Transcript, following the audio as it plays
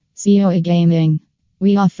SEO Igaming.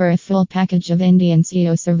 We offer a full package of Indian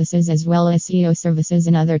SEO services as well as SEO services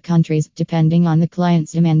in other countries, depending on the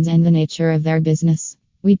client's demands and the nature of their business.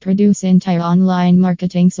 We produce entire online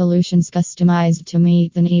marketing solutions customized to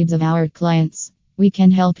meet the needs of our clients. We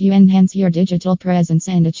can help you enhance your digital presence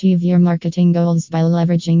and achieve your marketing goals by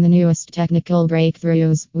leveraging the newest technical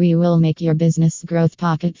breakthroughs. We will make your business growth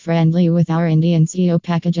pocket friendly with our Indian SEO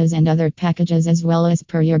packages and other packages as well as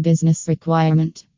per your business requirement.